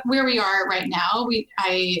where we are right now,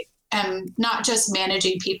 I am not just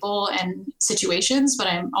managing people and situations, but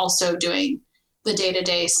I'm also doing the day to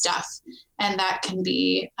day stuff. And that can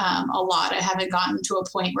be a lot. I haven't gotten to a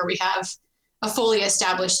point where we have a fully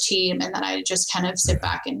established team and then I just kind of sit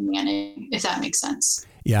back and manage, if that makes sense.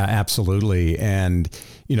 Yeah, absolutely. And,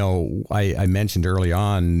 I mentioned early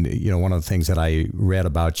on, one of the things that I read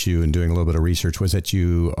about you and doing a little bit of research was that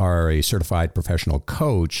you are a certified professional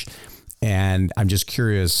coach. And I'm just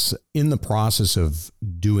curious, in the process of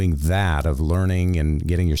doing that, of learning and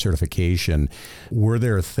getting your certification, were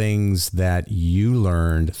there things that you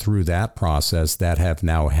learned through that process that have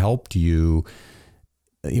now helped you,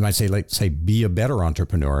 you might say, be a better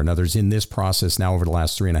entrepreneur? In others, in this process now over the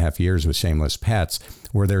last 3.5 years with Shameless Pets,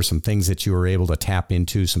 were there some things that you were able to tap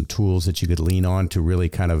into, some tools that you could lean on to really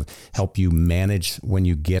kind of help you manage when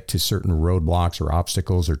you get to certain roadblocks or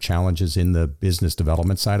obstacles or challenges in the business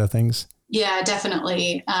development side of things? Yeah,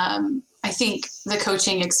 definitely. I think the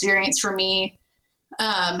coaching experience for me,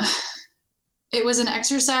 it was an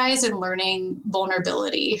exercise in learning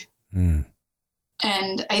vulnerability.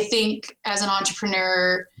 And I think as an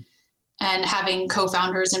entrepreneur and having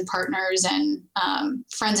co-founders and partners and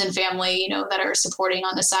friends and family, that are supporting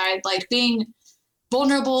on the side, like being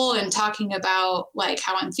vulnerable and talking about like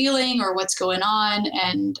how I'm feeling or what's going on.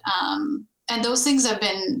 And those things have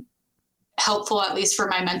been helpful, at least for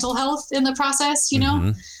my mental health in the process,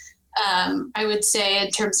 I would say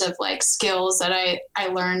in terms of like skills that I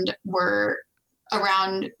learned were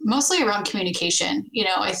mostly around communication.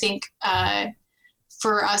 I think,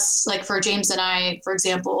 for us, like for James and I, for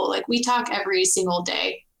example, like we talk every single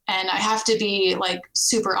day and I have to be like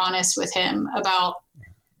super honest with him about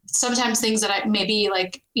sometimes things that I maybe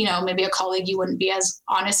like, maybe a colleague you wouldn't be as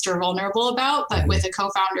honest or vulnerable about, but with a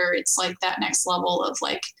co-founder, it's like that next level of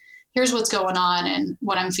like, here's what's going on and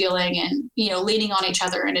what I'm feeling and, leaning on each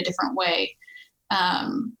other in a different way.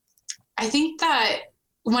 I think that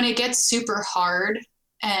when it gets super hard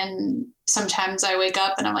and sometimes I wake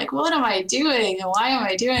up and I'm like, what am I doing? And why am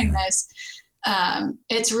I doing this?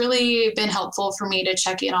 It's really been helpful for me to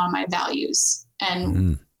check in on my values.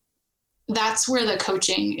 And that's where the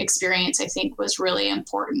coaching experience, I think, was really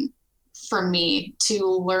important for me to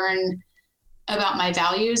learn about my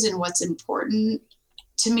values and what's important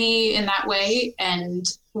to me in that way. And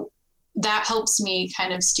that helps me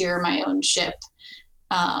kind of steer my own ship,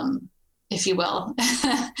 if you will.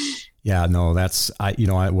 Yeah, no, that's,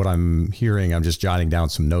 what I'm hearing, I'm just jotting down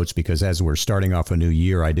some notes because as we're starting off a new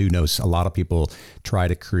year, I do know a lot of people try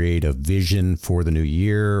to create a vision for the new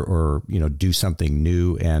year or, do something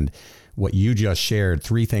new. And what you just shared,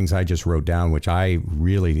 3 things I just wrote down, which I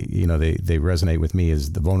really, they resonate with me,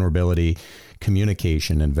 is the vulnerability,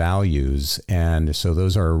 communication, and values. And so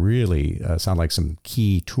those are really sound like some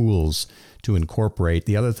key tools to incorporate.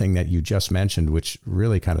 The other thing that you just mentioned, which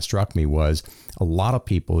really kind of struck me, was a lot of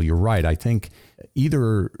people, you're right, I think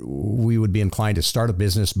either we would be inclined to start a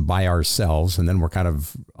business by ourselves and then we're kind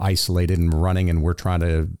of isolated and running and we're trying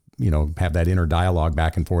to, have that inner dialogue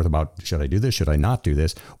back and forth about, should I do this? Should I not do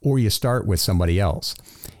this? Or you start with somebody else.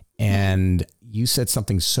 And you said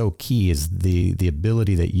something so key is the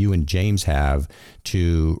ability that you and James have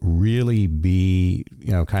to really be,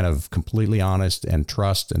 kind of completely honest and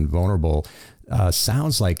trust and vulnerable.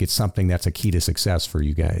 Sounds like it's something that's a key to success for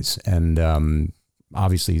you guys. And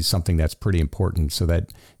obviously something that's pretty important so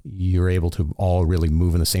that you're able to all really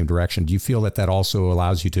move in the same direction. Do you feel that also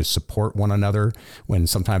allows you to support one another when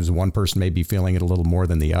sometimes one person may be feeling it a little more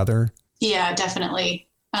than the other? Yeah, definitely.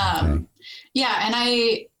 Okay. Yeah. And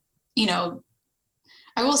I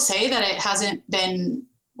will say that it hasn't been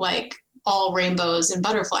like all rainbows and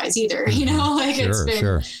butterflies either, it's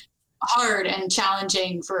been hard and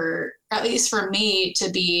challenging at least for me to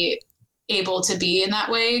be able to be in that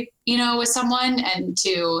way, with someone and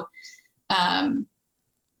to, I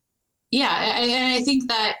think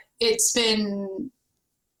that it's been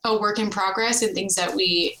a work in progress and things that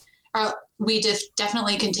we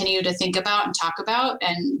definitely continue to think about and talk about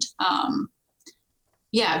and,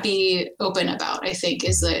 be open about, I think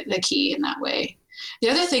is the key in that way. The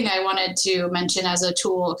other thing I wanted to mention as a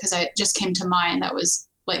tool, because I just came to mind that was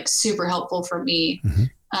like super helpful for me.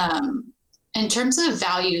 In terms of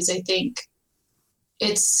values, I think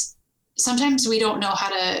it's sometimes we don't know how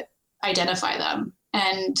to identify them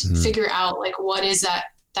and figure out like, what is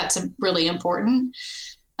that's really important.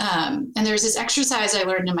 And there's this exercise I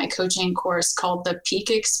learned in my coaching course called the peak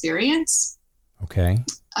experience. Okay.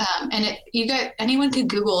 And anyone could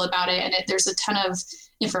Google about it and there's a ton of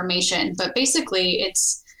information, but basically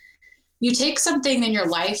it's, you take something in your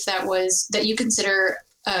life that you consider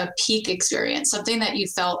a peak experience, something that you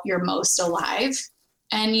felt you're most alive,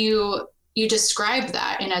 and you describe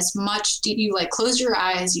that in as much, you like close your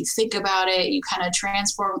eyes, you think about it, you kind of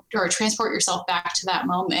transport yourself back to that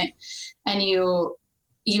moment. and you're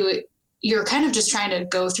kind of just trying to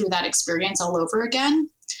go through that experience all over again.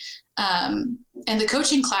 In the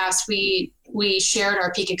coaching class, we shared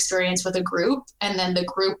our peak experience with a group, and then the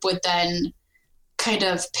group would then kind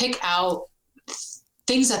of pick out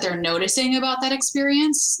things that they're noticing about that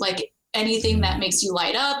experience, like anything that makes you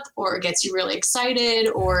light up or gets you really excited,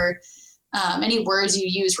 or any words you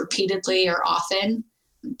use repeatedly or often.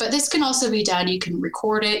 But this can also be done. You can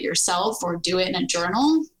record it yourself or do it in a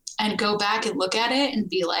journal and go back and look at it and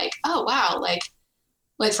be like, oh, wow. Like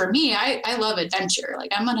for me, I love adventure.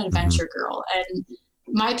 Like I'm an adventure girl, and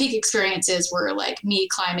my peak experiences were like me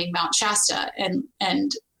climbing Mount Shasta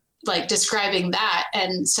and like describing that.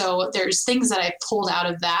 And so there's things that I pulled out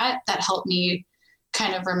of that helped me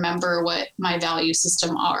kind of remember what my value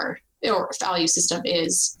system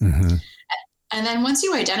is. Mm-hmm. And then once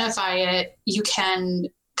you identify it, you can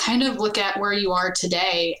kind of look at where you are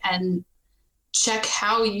today and check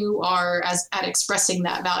how you are at expressing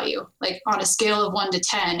that value. Like on a scale of 1 to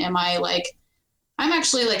 10, am I like, I'm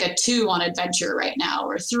actually like a 2 on adventure right now,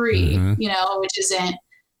 or 3, which isn't,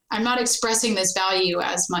 I'm not expressing this value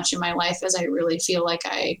as much in my life as I really feel like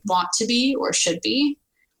I want to be or should be.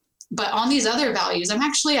 But on these other values, I'm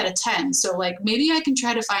actually at a 10. So like maybe I can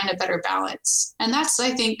try to find a better balance. And that's,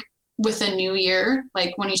 I think, with a new year,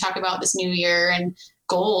 like when you talk about this new year and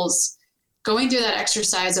goals, going through that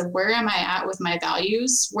exercise of where am I at with my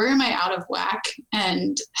values? Where am I out of whack?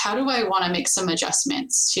 And how do I want to make some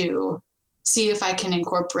adjustments to see if I can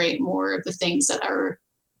incorporate more of the things that are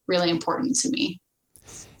really important to me?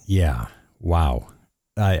 Yeah. Wow.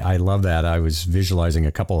 I love that. I was visualizing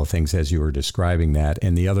a couple of things as you were describing that.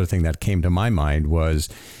 And the other thing that came to my mind was,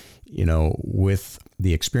 with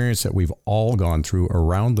the experience that we've all gone through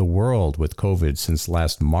around the world with COVID since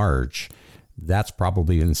last March, that's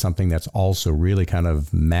probably been something that's also really kind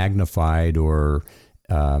of magnified or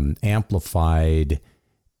amplified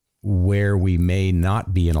where we may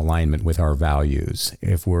not be in alignment with our values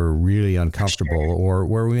if we're really uncomfortable, or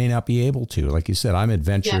where we may not be able to. Like you said, I'm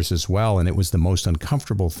adventurous as well. And it was the most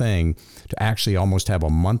uncomfortable thing to actually almost have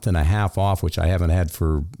a month and a half off, which I haven't had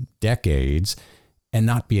for decades, and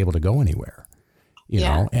not be able to go anywhere. You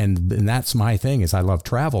know, and that's my thing is I love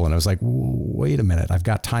travel. And I was like, wait a minute, I've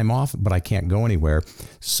got time off, but I can't go anywhere.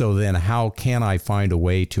 So then how can I find a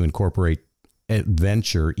way to incorporate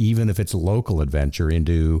adventure, even if it's local adventure,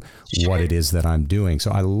 into what it is that I'm doing?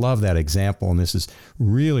 So I love that example. And this is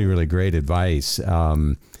really, really great advice.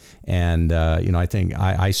 I think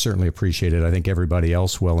I certainly appreciate it. I think everybody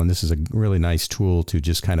else will. And this is a really nice tool to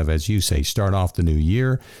just kind of, as you say, start off the new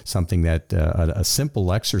year, something that a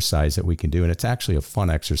simple exercise that we can do. And it's actually a fun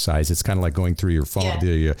exercise. It's kind of like going through your phone,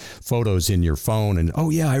 the photos in your phone, and, oh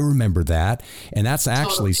yeah, I remember that. And that's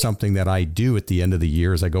actually something that I do at the end of the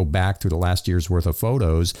year as I go back through the last year's worth of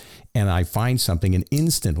photos, and I find something, and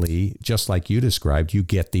instantly, just like you described, you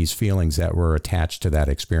get these feelings that were attached to that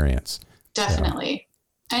experience. Definitely.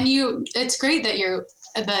 And it's great that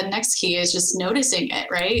the next key is just noticing it,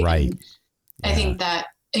 right? Right. And I think that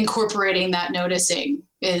incorporating that noticing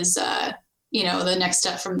is, the next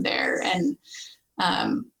step from there. And,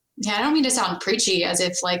 I don't mean to sound preachy as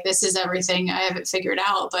if like this is everything I haven't figured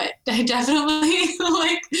out, but I definitely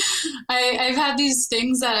I've had these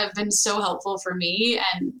things that have been so helpful for me.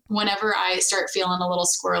 And whenever I start feeling a little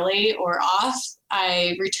squirrely or off,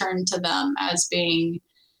 I return to them as being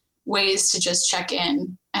ways to just check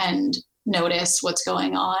in and notice what's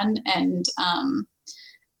going on, and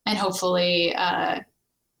hopefully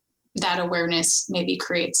that awareness maybe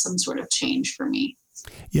creates some sort of change for me.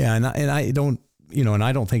 Yeah, and I don't. And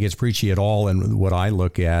I don't think it's preachy at all. And what I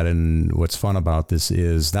look at and what's fun about this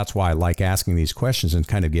is that's why I like asking these questions and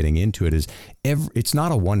kind of getting into it is it's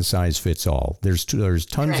not a one size fits all. There's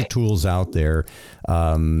tons of tools out there.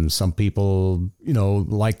 Some people,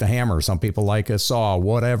 like the hammer. Some people like a saw,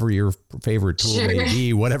 whatever your favorite tool may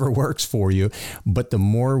be, whatever works for you. But the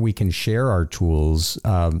more we can share our tools,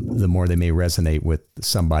 the more they may resonate with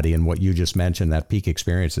somebody. And what you just mentioned, that peak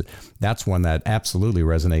experience, that's one that absolutely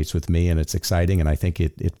resonates with me, and it's exciting. And I think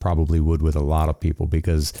it probably would with a lot of people,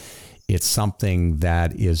 because it's something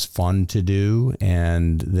that is fun to do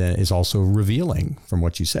and that is also revealing from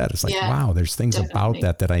what you said. It's like, wow, there's things about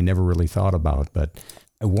that I never really thought about. But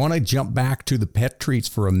I want to jump back to the pet treats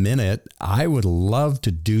for a minute. I would love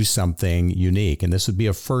to do something unique, and this would be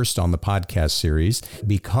a first on the podcast series,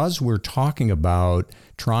 because we're talking about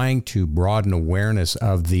trying to broaden awareness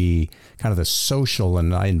of the kind of the social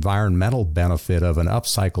and environmental benefit of an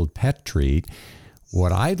upcycled pet treat.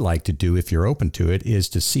 What I'd like to do, if you're open to it, is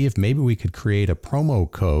to see if maybe we could create a promo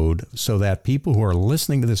code so that people who are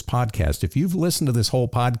listening to this podcast, if you've listened to this whole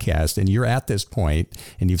podcast and you're at this point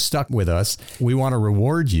and you've stuck with us, we want to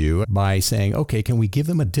reward you by saying, okay, can we give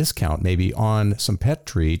them a discount maybe on some pet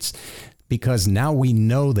treats? Because now we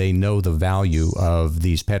know they know the value of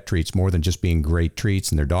these pet treats more than just being great treats,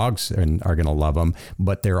 and their dogs are going to love them,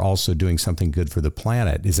 but they're also doing something good for the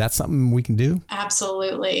planet. Is that something we can do?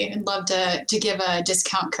 Absolutely. I'd love to give a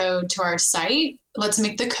discount code to our site. Let's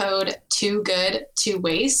make the code Too Good to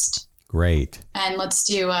Waste. Great. And let's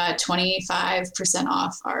do 25%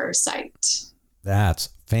 off our site. That's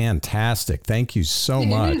fantastic. Thank you so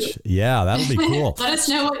much. Yeah, that'll be cool. Let us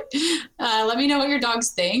know let me know what your dogs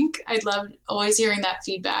think. I'd love always hearing that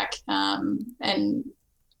feedback. And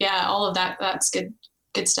yeah, all of that, that's good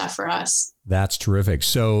stuff for us. That's terrific.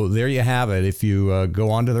 So there you have it. If you go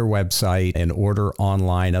onto their website and order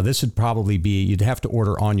online, now this would probably be, you'd have to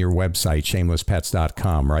order on your website,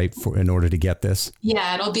 shamelesspets.com, right? In order to get this?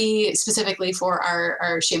 Yeah, it'll be specifically for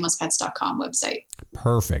our shamelesspets.com website.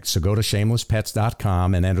 Perfect. So go to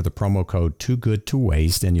shamelesspets.com and enter the promo code Too Good to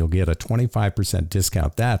Waste, and you'll get a 25%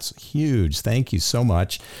 discount. That's huge. Thank you so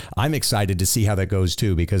much. I'm excited to see how that goes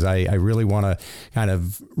too, because I really want to kind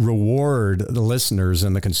of reward the listeners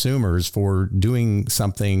and the consumers for doing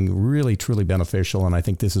something really, truly beneficial. And I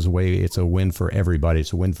think this is it's a win for everybody.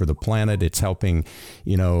 It's a win for the planet. It's helping,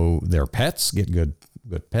 their pets get good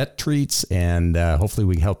pet treats, and hopefully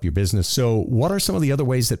we can help your business. So what are some of the other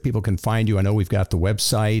ways that people can find you? I know we've got the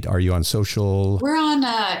website. Are you on social? We're on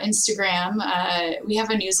Instagram. We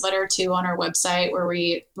have a newsletter too on our website where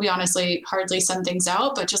we honestly hardly send things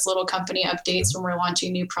out, but just little company updates when we're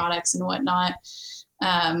launching new products and whatnot.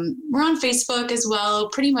 We're on Facebook as well.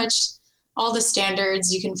 Pretty much all the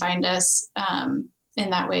standards. You can find us in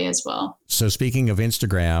that way as well. So speaking of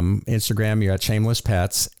Instagram, you're at Shameless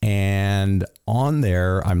Pets, and on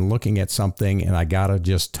there, I'm looking at something, and I got to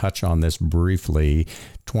just touch on this briefly.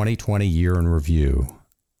 2020 year in review.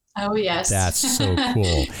 Oh, yes. That's so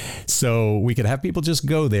cool. So we could have people just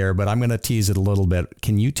go there, but I'm going to tease it a little bit.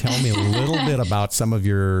 Can you tell me a little bit about some of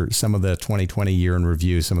the 2020 year in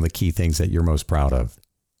review, some of the key things that you're most proud of?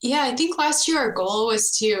 Yeah, I think last year our goal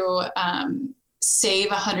was to save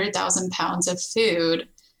 100,000 pounds of food.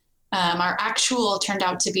 Our actual turned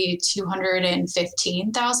out to be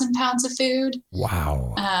 215,000 pounds of food.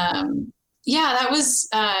 Wow. Yeah, that was,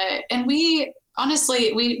 and we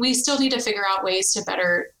honestly, we still need to figure out ways to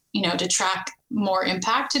better, to track more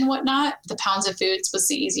impact and whatnot. The pounds of foods was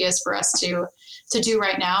the easiest for us to do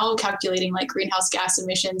right now. Calculating like greenhouse gas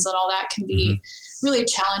emissions and all that can be really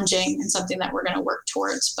challenging and something that we're going to work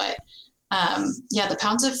towards. But yeah, the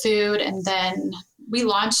pounds of food. And then we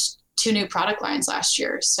launched 2 new product lines last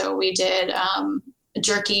year. So we did a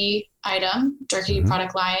jerky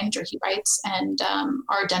product line, Jerky Bites, and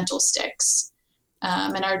our dental sticks.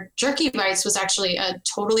 And our Jerky Bites was actually a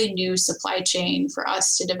totally new supply chain for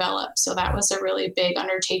us to develop. So that was a really big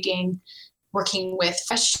undertaking, working with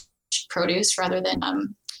fresh produce rather than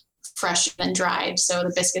fresh and dried. So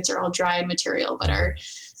the biscuits are all dried material, but our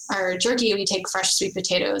jerky, we take fresh sweet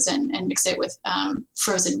potatoes and mix it with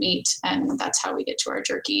frozen meat. And that's how we get to our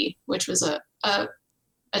jerky, which was a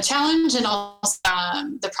challenge. And also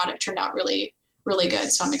the product turned out really, really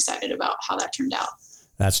good. So I'm excited about how that turned out.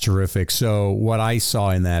 That's terrific. So what I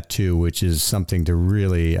saw in that too, which is something to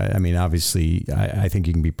really, obviously, I think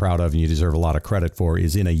you can be proud of and you deserve a lot of credit for,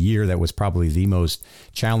 is in a year that was probably the most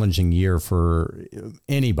challenging year for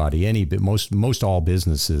anybody, most all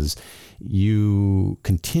businesses, you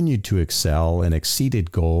continued to excel and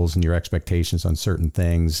exceeded goals and your expectations on certain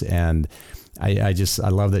things. And I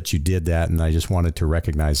love that you did that. And I just wanted to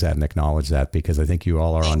recognize that and acknowledge that, because I think you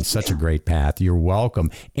all are on such a great path. You're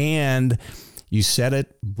welcome. And you said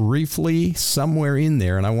it briefly somewhere in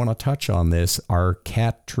there, and I want to touch on this. Are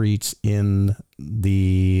cat treats in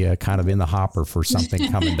the kind of in the hopper for something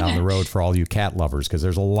coming down the road for all you cat lovers? Because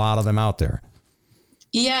there's a lot of them out there.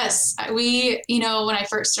 Yes. We, when I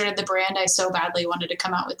first started the brand, I so badly wanted to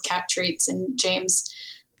come out with cat treats, and James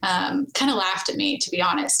kind of laughed at me, to be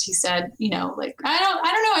honest. He said, like, I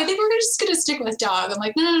don't know. I think we're just going to stick with dog. I'm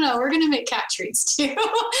like, no. We're going to make cat treats too.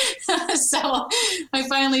 So I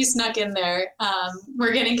finally snuck in there.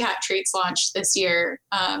 We're getting cat treats launched this year.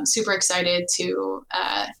 Super excited to,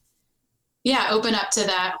 open up to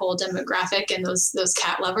that whole demographic and those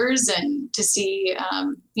cat lovers, and to see,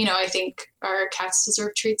 I think our cats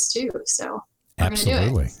deserve treats too. So we're going to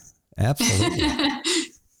do it. Absolutely.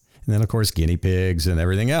 And then, of course, guinea pigs and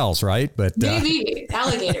everything else, right? But maybe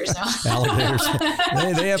alligators, no. Alligators,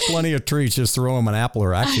 they have plenty of treats. Just throw them an apple,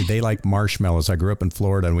 or actually, they like marshmallows. I grew up in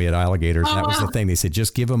Florida, and we had alligators. And that was the thing. They said,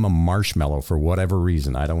 just give them a marshmallow for whatever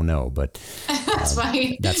reason. I don't know, but that's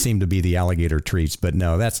funny. That seemed to be the alligator treats. But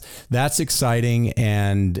no, that's exciting,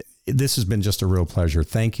 and this has been just a real pleasure.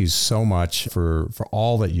 Thank you so much for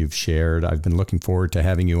all that you've shared. I've been looking forward to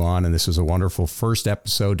having you on, and this was a wonderful first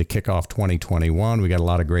episode to kick off 2021. We got a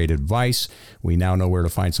lot of great advice. We now know where to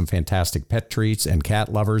find some fantastic pet treats, and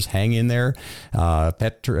cat lovers, hang in there.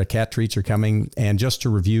 Cat treats are coming. And just to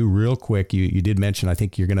review real quick, you did mention, I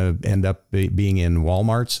think you're going to end up being in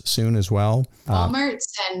Walmarts soon as well.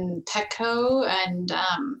 Walmarts and Petco, and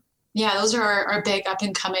those are our big up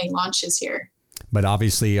and coming launches here. But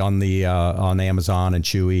obviously on Amazon and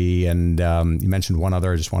Chewy, and you mentioned one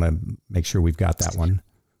other. I just want to make sure we've got that one.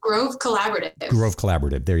 Grove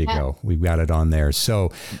Collaborative. There you go. We've got it on there. So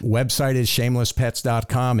website is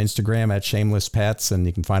shamelesspets.com, Instagram at shamelesspets, and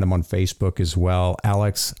you can find them on Facebook as well.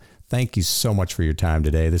 Alex, thank you so much for your time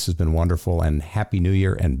today. This has been wonderful, and Happy New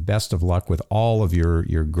Year, and best of luck with all of your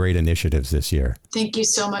great initiatives this year. Thank you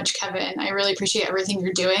so much, Kevin. I really appreciate everything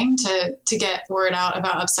you're doing to get word out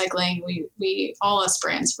about upcycling. We all us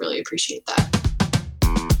brands really appreciate that.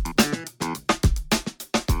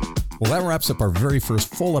 Well, that wraps up our very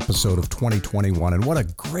first full episode of 2021, and what a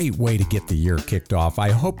great way to get the year kicked off. I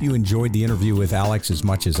hope you enjoyed the interview with Alex as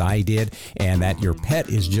much as I did, and that your pet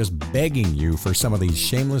is just begging you for some of these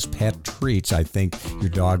shameless pet treats. I think your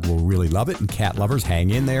dog will really love it, and cat lovers, hang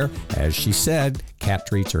in there. As she said, cat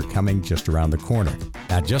treats are coming just around the corner.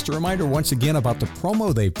 Now, just a reminder once again about the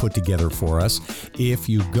promo they put together for us. If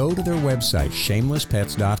you go to their website,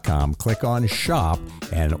 shamelesspets.com, click on shop,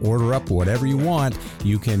 and order up whatever you want,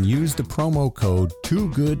 you can use the promo code Too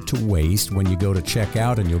Good to Waste when you go to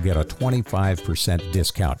checkout, and you'll get a 25%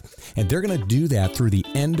 discount. And they're going to do that through the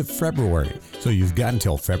end of February. So you've got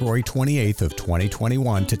until February 28th of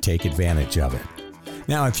 2021 to take advantage of it.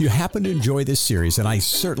 Now, if you happen to enjoy this series, and I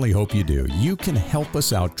certainly hope you do, you can help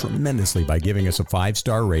us out tremendously by giving us a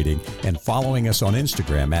 5-star rating and following us on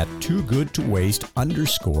Instagram at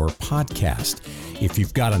TooGoodToWaste_podcast. If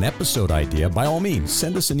you've got an episode idea, by all means,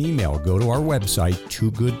 send us an email. Go to our website,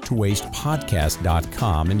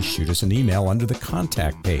 TooGoodToWastePodcast.com, and shoot us an email under the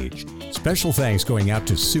contact page. Special thanks going out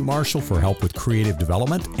to Sue Marshall for help with creative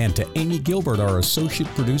development, and to Amy Gilbert, our associate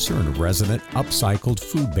producer and resident upcycled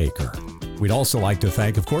food baker. We'd also like to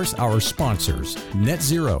thank, of course, our sponsors, Net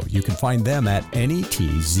Zero. You can find them at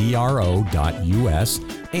netzro.us,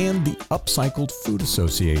 and the Upcycled Food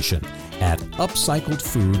Association at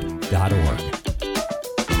upcycledfood.org.